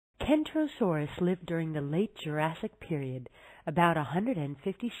Kentrosaurus lived during the late Jurassic period, about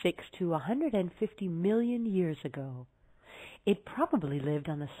 156 to 150 million years ago. It probably lived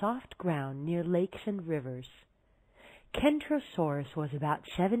on the soft ground near lakes and rivers. Kentrosaurus was about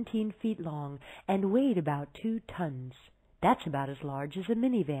 17 feet long and weighed about 2 tons. That's about as large as a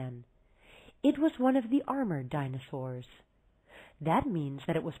minivan. It was one of the armored dinosaurs. That means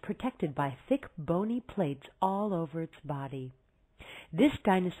that it was protected by thick bony plates all over its body. This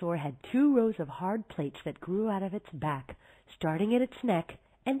dinosaur had 2 rows of hard plates that grew out of its back, starting at its neck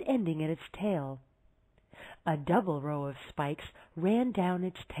and ending at its tail. A double row of spikes ran down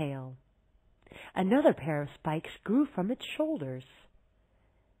its tail. Another pair of spikes grew from its shoulders.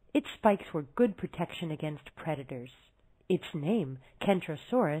 Its spikes were good protection against predators. Its name,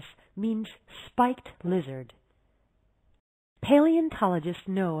 Kentrosaurus, means spiked lizard. Paleontologists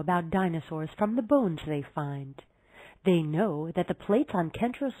know about dinosaurs from the bones they find. They know that the plates on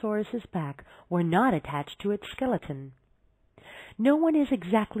Kentrosaurus's back were not attached to its skeleton. No one is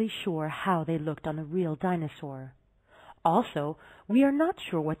exactly sure how they looked on a real dinosaur. Also, we are not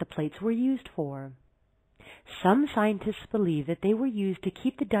sure what the plates were used for. Some scientists believe that they were used to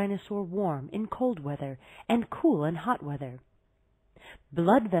keep the dinosaur warm in cold weather and cool in hot weather.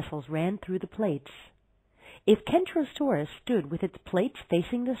 Blood vessels ran through the plates. If Kentrosaurus stood with its plates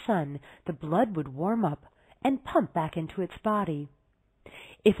facing the sun, the blood would warm up and pump back into its body.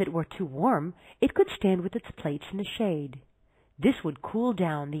 If it were too warm, it could stand with its plates in the shade. This would cool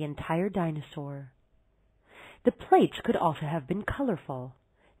down the entire dinosaur. The plates could also have been colorful.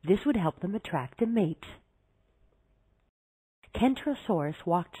 This would help them attract a mate. Kentrosaurus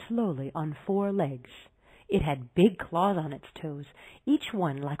walked slowly on 4 legs. It had big claws on its toes, each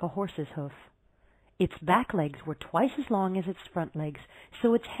one like a horse's hoof. Its back legs were twice as long as its front legs,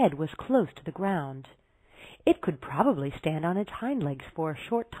 so its head was close to the ground. It could probably stand on its hind legs for a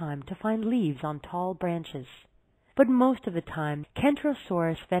short time to find leaves on tall branches. But most of the time,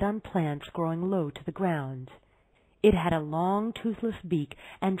 Kentrosaurus fed on plants growing low to the ground. It had a long, toothless beak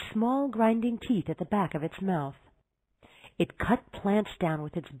and small, grinding teeth at the back of its mouth. It cut plants down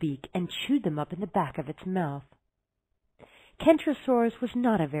with its beak and chewed them up in the back of its mouth. Kentrosaurus was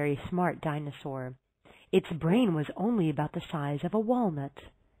not a very smart dinosaur. Its brain was only about the size of a walnut.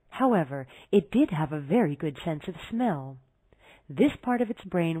 However, it did have a very good sense of smell. This part of its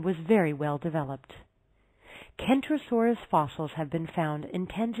brain was very well developed. Kentrosaurus fossils have been found in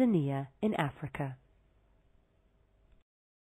Tanzania in Africa.